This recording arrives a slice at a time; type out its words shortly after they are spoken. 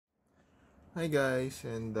Hi guys,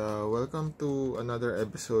 and welcome to another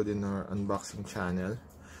episode in our unboxing channel.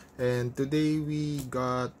 And today we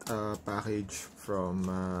got a package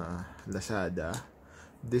from Lazada.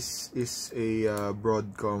 This is a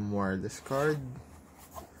Broadcom wireless card.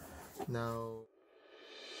 Now,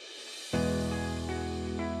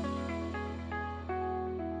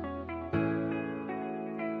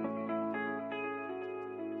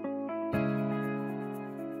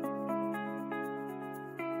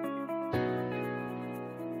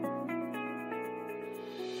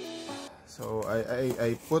 so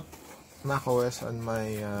I put macOS on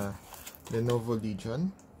my Lenovo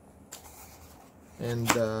Legion, and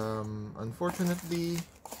unfortunately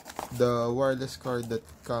the wireless card that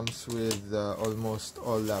comes with almost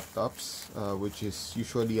all laptops, which is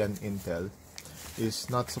usually an Intel, is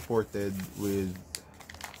not supported with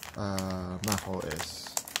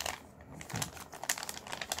macOS.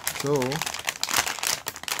 So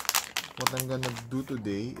what I'm gonna do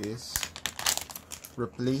today is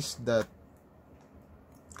replace that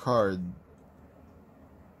card.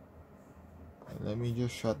 Let me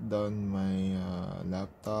just shut down my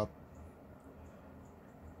laptop.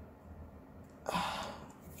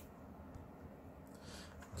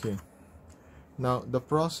 Okay, now the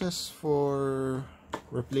process for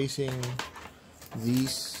replacing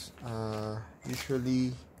these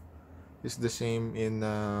usually is the same in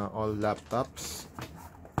all laptops.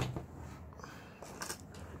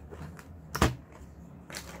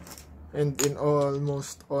 And in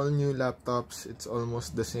almost all new laptops, it's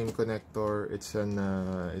almost the same connector. It's a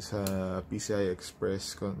PCI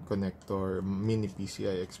Express connector, mini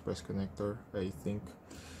PCI Express connector, I think.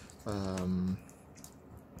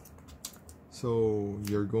 So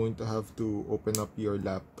you're going to have to open up your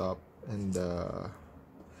laptop, and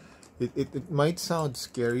it might sound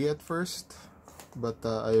scary at first, but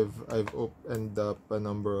I've opened up a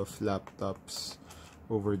number of laptops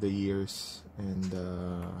over the years, and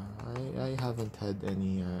I haven't had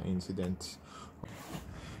any incidents.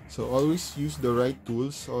 So always use the right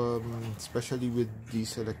tools, especially with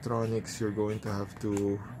these electronics. You're going to have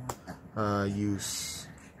to use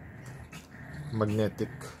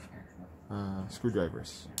magnetic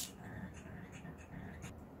screwdrivers.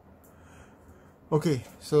 Okay,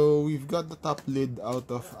 so we've got the top lid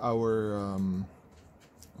out of our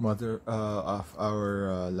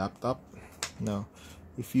laptop. Now,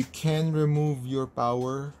 if you can remove your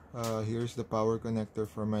power, here's the power connector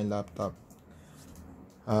for my laptop.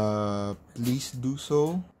 Please do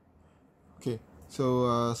so. Okay,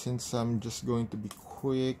 so since I'm just going to be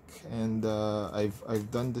quick, and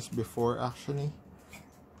I've done this before actually,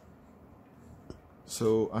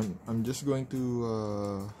 so I'm just going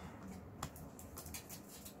to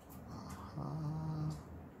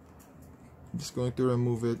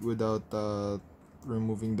remove it without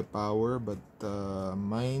removing the power. But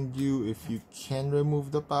mind you, if you can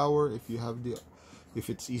remove the power, if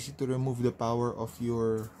it's easy to remove the power of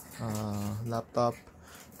your laptop,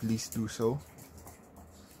 please do so.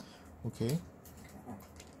 Okay,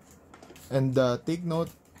 and take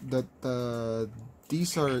note that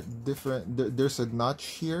these are different. There's a notch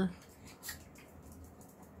here,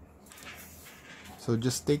 so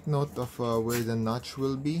just take note of where the notch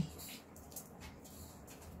will be.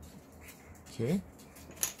 Okay,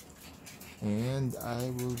 and I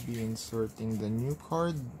will be inserting the new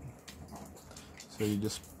card. So you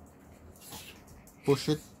just push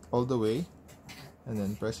it all the way and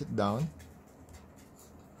then press it down,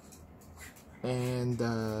 and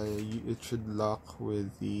it should lock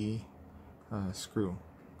with the screw.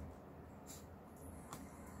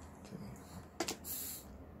 Okay.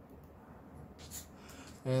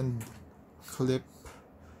 And clip.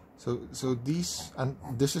 So these, and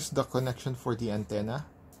this is the connection for the antenna.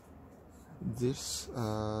 This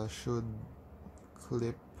should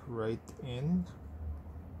clip right in.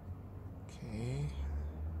 Okay,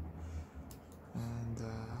 and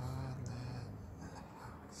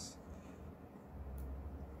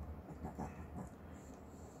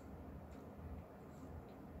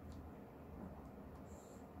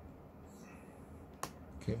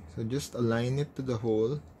okay, so just align it to the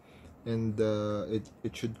hole, and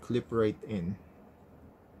it should clip right in.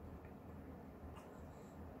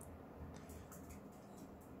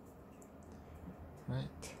 Right.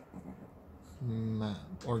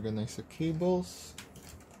 Organize the cables,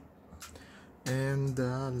 and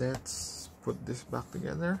let's put this back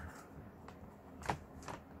together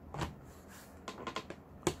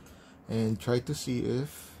and try to see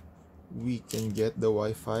if we can get the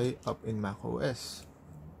Wi-Fi up in macOS.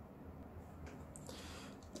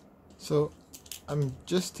 So I'm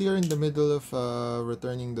just here in the middle of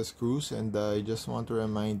returning the screws, and I just want to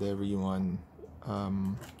remind everyone,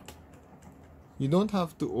 you don't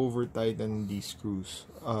have to over tighten these screws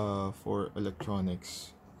for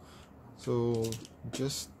electronics. So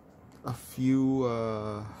just a few,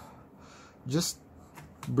 just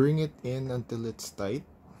bring it in until it's tight,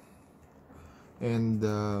 and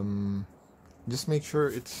just make sure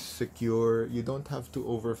it's secure. You don't have to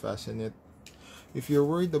over fasten it. If you're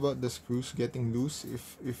worried about the screws getting loose,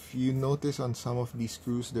 if you notice on some of these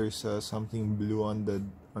screws there's something blue on the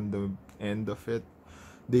end of it,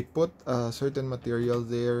 they put a certain material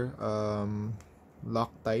there,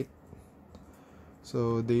 Loctite.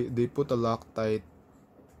 So they put a Loctite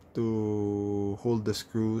to hold the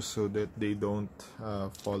screws so that they don't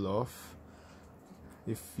fall off.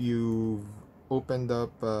 If you've opened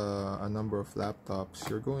up a number of laptops,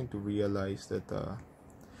 you're going to realize that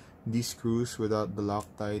these screws, without the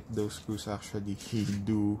Loctite, those screws actually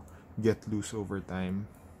do get loose over time.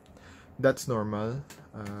 That's normal.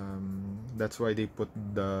 That's why they put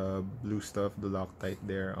the blue stuff, the Loctite,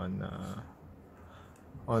 there on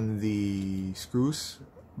the screws.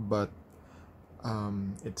 But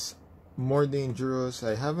it's more dangerous.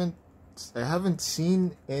 I haven't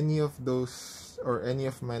seen any of those or any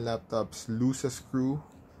of my laptops lose a screw,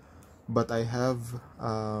 but I have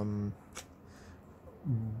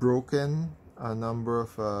broken a number of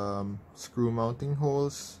screw mounting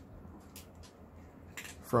holes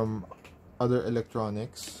from other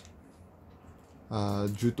electronics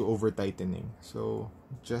due to over tightening. So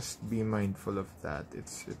just be mindful of that.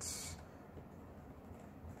 It's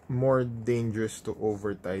more dangerous to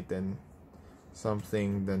over tighten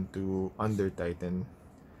something than to under tighten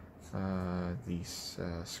these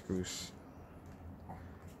screws.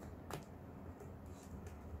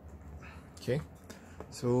 Okay,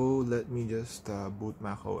 so let me just boot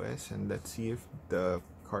Mac OS and let's see if the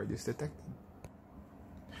card is detected.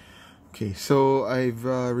 Okay, so I've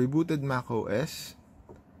rebooted Mac OS,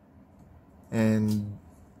 and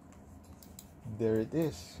there it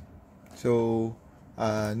is. So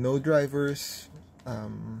no drivers.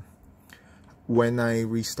 When I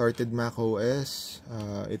restarted Mac OS,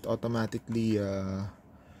 it automatically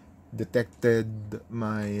detected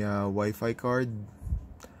my Wi-Fi card,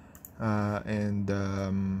 and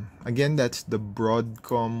again, that's the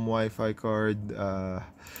Broadcom Wi-Fi card.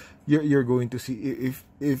 You're going to see,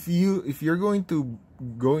 if you're going to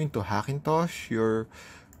go into Hackintosh, you're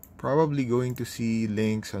probably going to see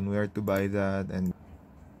links on where to buy that. And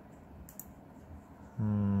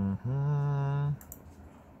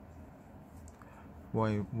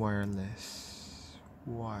wireless.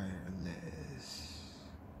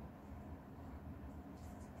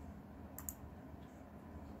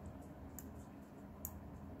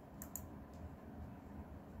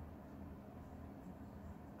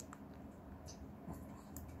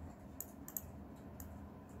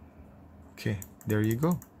 Okay, there you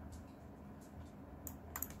go.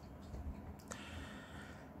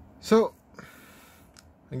 So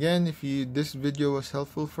again, if this video was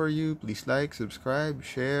helpful for you, please like, subscribe,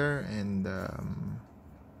 share, and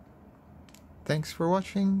thanks for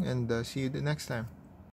watching, and see you the next time.